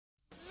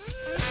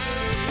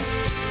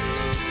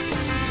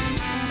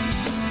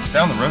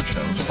Down the Road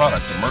Show is a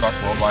product of Murdoch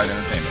Worldwide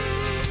Entertainment.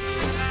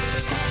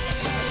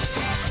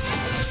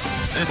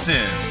 This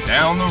is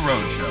Down the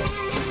Road Show.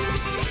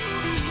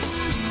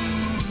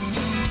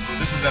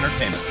 This is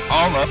entertainment,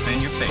 all up in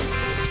your face.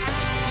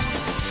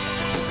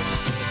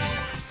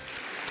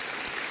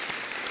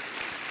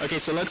 Okay,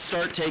 so let's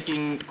start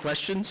taking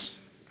questions.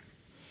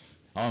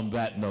 On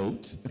that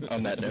note.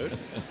 On that note.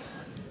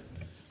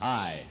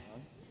 Hi.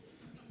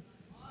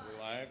 We're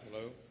live,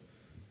 hello.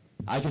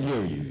 I can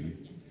hear you.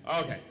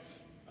 Okay.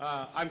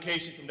 I'm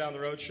Casey from Down the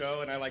Road Show,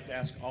 and I like to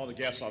ask all the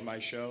guests on my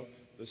show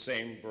the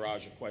same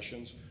barrage of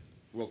questions,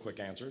 real quick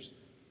answers.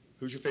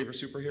 Who's your favorite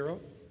superhero?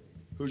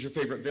 Who's your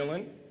favorite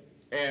villain?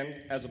 And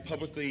as a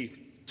publicly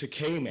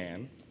Takei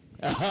man,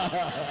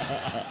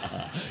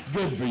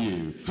 good for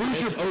you.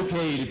 It's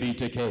okay to be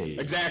Takei.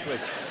 Exactly.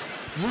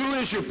 Who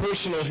is your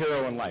personal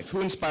hero in life?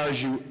 Who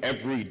inspires you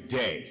every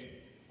day?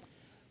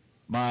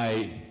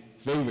 My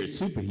favorite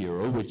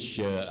superhero, which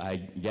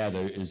I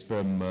gather is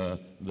from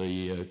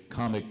the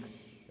comic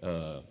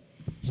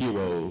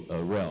hero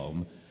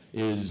realm,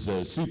 is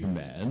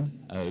Superman,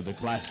 the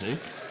classic.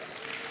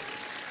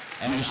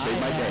 And I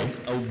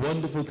have a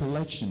wonderful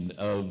collection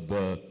of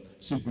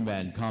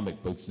Superman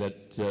comic books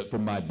that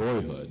from my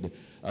boyhood.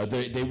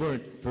 They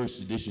weren't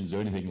first editions or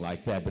anything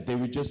like that, but they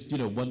were just,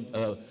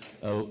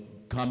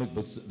 comic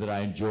books that I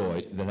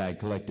enjoyed, that I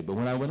collected. But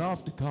when I went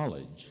off to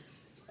college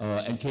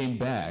and came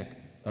back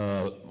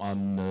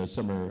on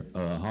summer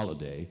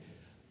holiday,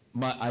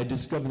 I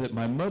discovered that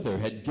my mother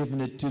had given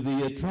it to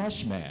the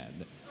trash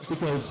man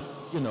because,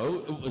 it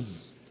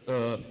was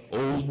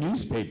old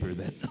newspaper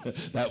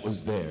that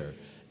was there.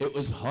 It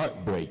was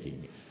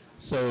heartbreaking.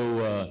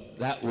 So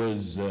that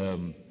was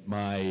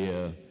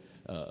my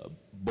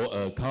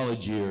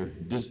college year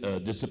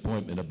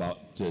disappointment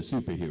about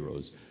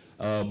superheroes.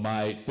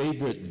 My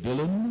favorite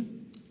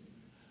villain,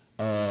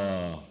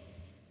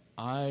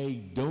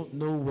 I don't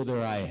know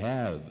whether I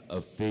have a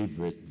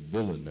favorite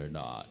villain or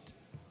not.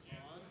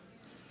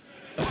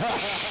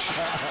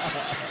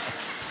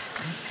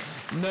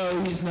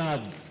 No, he's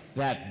not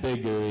that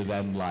bigger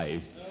than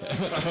life.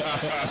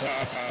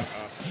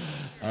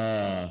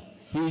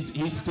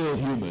 He's still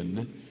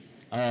human.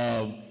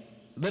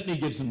 Let me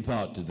give some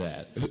thought to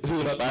that.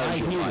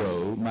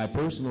 My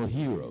personal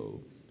hero,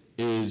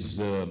 is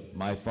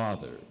my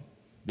father,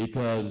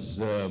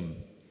 because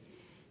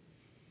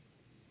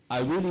I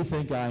really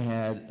think I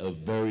had a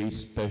very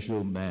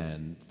special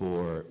man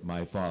for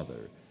my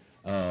father.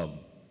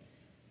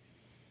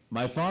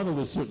 My father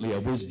was certainly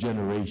of his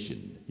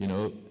generation,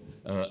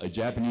 a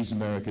Japanese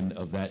American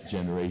of that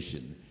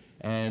generation,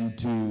 and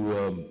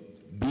to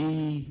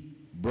be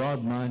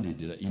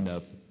broad-minded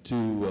enough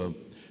to,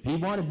 he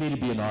wanted me to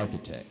be an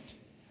architect.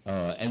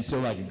 And so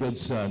like a good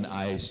son,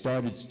 I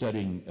started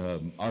studying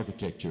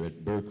architecture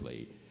at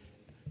Berkeley.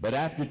 But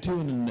after two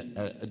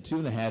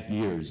and a half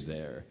years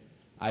there,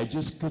 I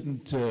just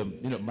couldn't,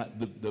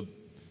 the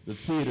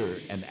theater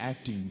and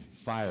acting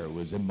fire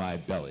was in my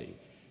belly.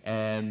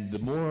 And the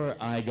more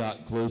I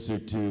got closer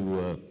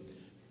to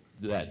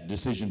that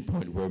decision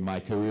point where my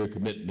career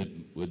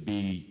commitment would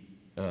be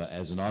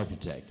as an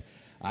architect,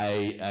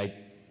 I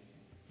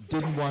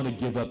didn't want to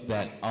give up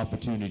that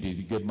opportunity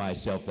to give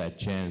myself that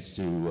chance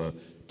to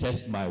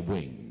test my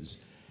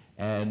wings.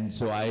 And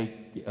so I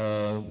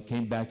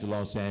came back to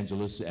Los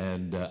Angeles,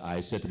 and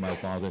I said to my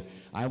father,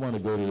 I want to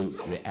go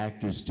to the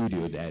Actors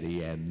Studio,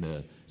 Daddy,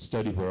 and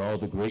study where all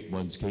the great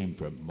ones came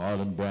from.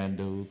 Marlon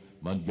Brando,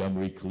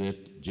 Montgomery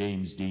Clift,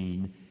 James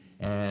Dean.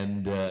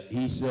 And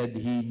he said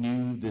he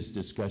knew this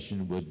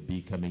discussion would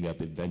be coming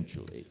up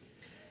eventually.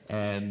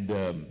 And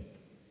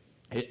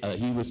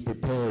he was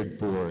prepared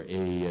for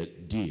a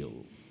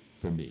deal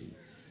for me.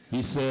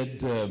 He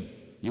said,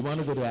 you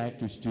want to go to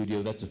Actors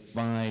Studio, that's a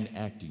fine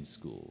acting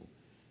school.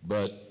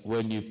 But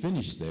when you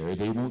finish there,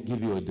 they won't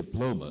give you a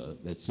diploma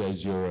that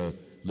says you're a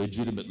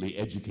legitimately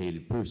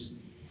educated person.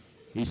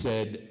 He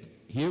said,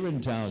 here in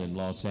town in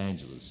Los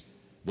Angeles,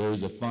 there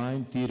is a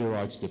fine theater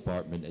arts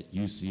department at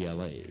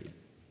UCLA.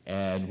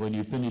 And when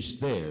you finish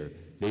there,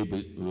 they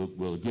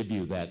will give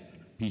you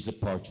that piece of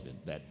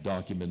parchment, that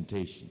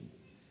documentation.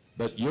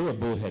 But you're a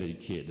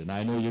bullheaded kid, and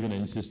I know you're going to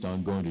insist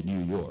on going to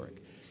New York.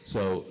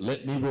 So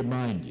let me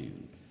remind you,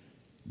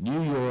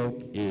 New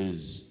York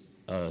is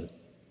a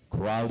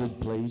crowded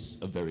place,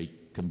 a very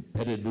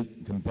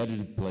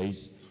competitive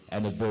place,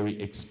 and a very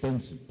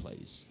expensive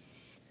place.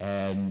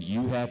 And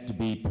you have to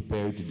be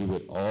prepared to do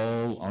it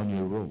all on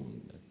your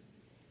own.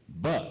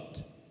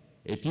 But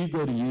if you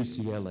go to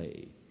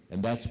UCLA,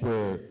 and that's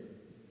where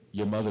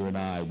your mother and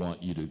I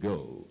want you to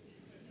go,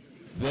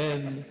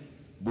 then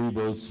we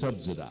will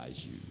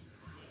subsidize you.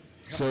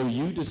 So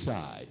you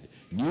decide,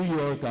 New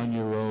York on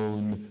your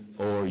own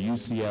or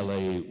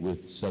UCLA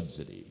with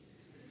subsidy.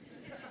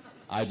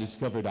 I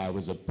discovered I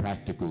was a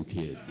practical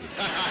kid.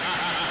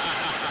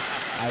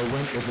 I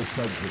went with a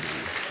subsidy.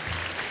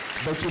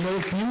 But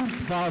few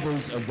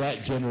fathers of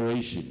that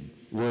generation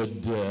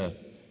would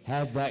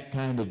have that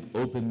kind of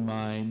open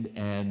mind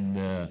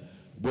and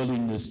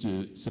willingness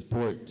to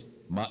support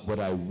what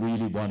I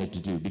really wanted to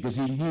do, because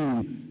he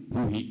knew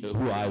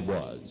who I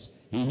was.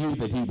 He knew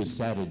that he was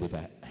saddled with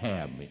a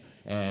ham,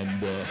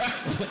 and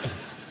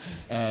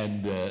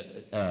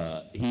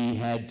he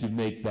had to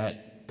make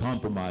that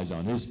compromise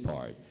on his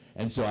part.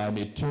 And so I'm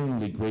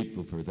eternally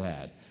grateful for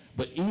that.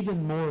 But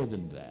even more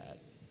than that,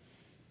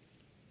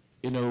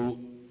 you know,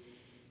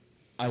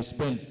 I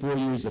spent 4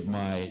 years of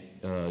my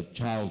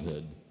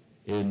childhood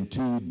in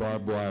 2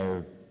 barbed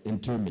wire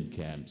internment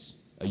camps,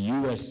 two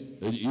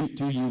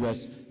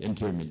U.S.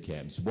 internment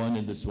camps, one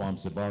in the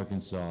swamps of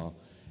Arkansas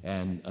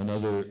and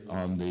another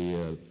on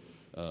the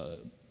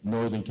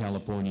Northern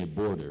California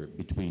border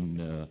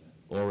between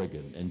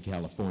Oregon and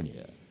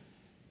California.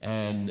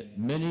 And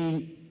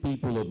many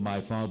people of my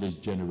father's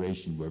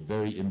generation were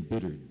very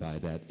embittered by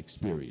that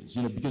experience,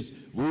 you know, because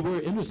we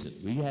were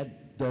innocent. We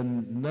had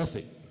done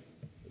nothing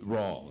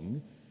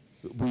wrong.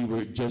 We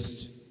were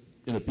just,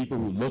 you know, people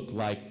who looked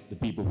like the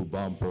people who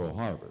bombed Pearl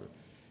Harbor.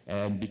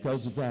 And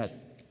because of that,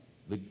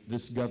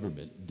 this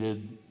government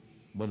did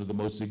one of the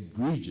most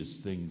egregious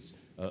things,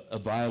 a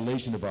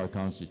violation of our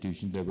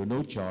Constitution. There were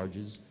no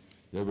charges,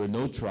 there were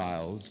no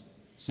trials.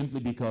 Simply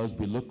because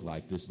we looked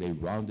like this, they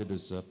rounded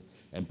us up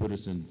and put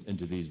us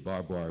into these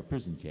barbed wire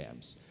prison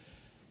camps.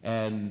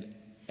 And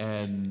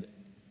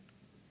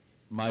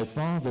my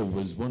father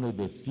was one of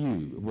the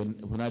few.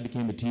 When I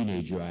became a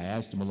teenager, I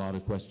asked him a lot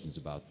of questions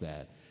about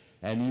that.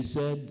 And he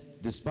said,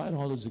 despite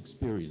all his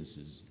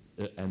experiences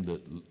and the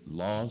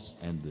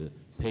loss and the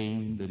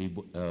pain that he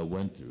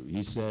went through,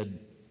 he said,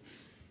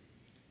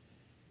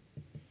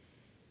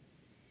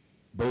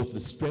 both the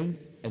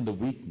strength and the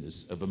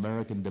weakness of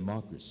American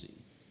democracy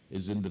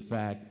is in the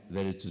fact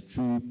that it's a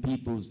true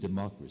people's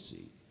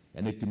democracy.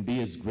 And it can be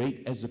as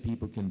great as the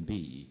people can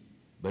be,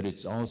 but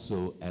it's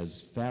also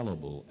as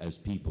fallible as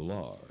people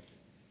are.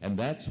 And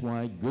that's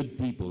why good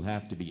people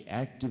have to be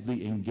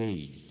actively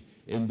engaged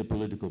in the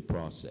political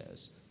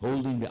process,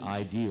 holding the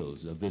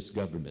ideals of this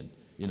government,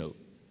 you know,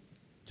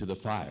 to the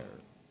fire,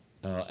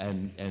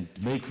 and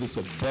to make this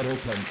a better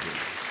country.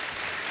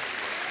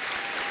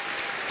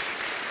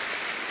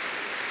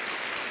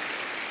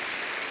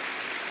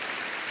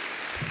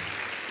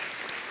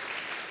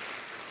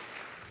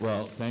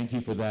 Well, thank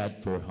you for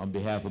that on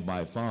behalf of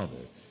my father.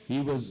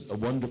 He was a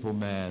wonderful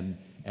man,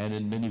 and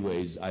in many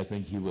ways, I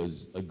think he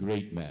was a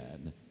great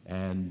man.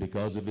 And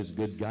because of his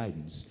good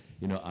guidance,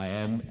 you know, I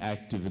am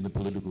active in the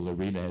political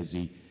arena as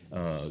he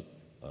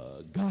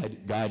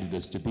guided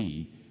us to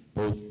be.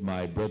 Both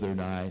my brother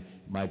and I,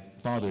 my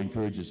father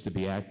encouraged us to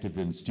be active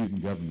in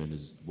student government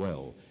as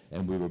well.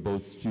 And we were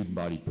both student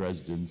body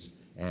presidents,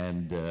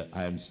 and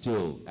I am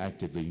still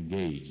actively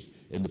engaged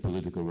in the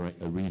political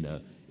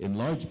arena, in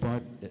large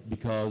part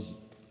because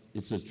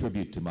it's a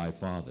tribute to my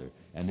father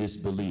and his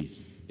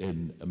belief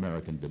in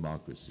American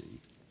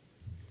democracy.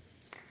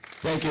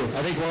 Thank you.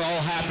 I think we're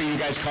all happy you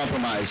guys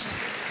compromised.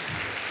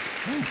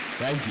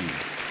 Thank you.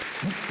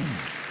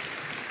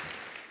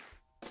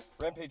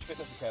 Rampage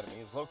Fitness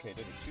Academy is located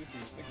at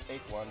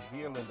 23681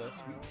 Via Linda,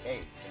 Suite A,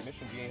 in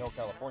Mission Viejo,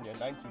 California,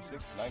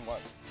 92691.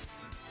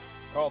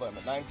 Call them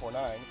at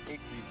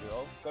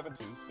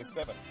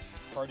 949-830-7267.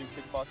 Cardio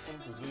kickboxing,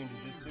 Brazilian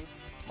Jiu-Jitsu,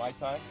 Muay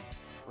Thai,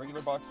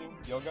 regular boxing,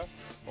 yoga,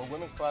 or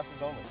women's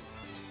classes only.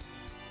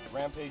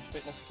 Rampage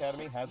Fitness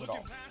Academy has it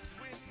all.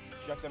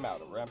 Check them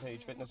out at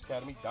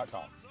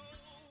rampagefitnessacademy.com.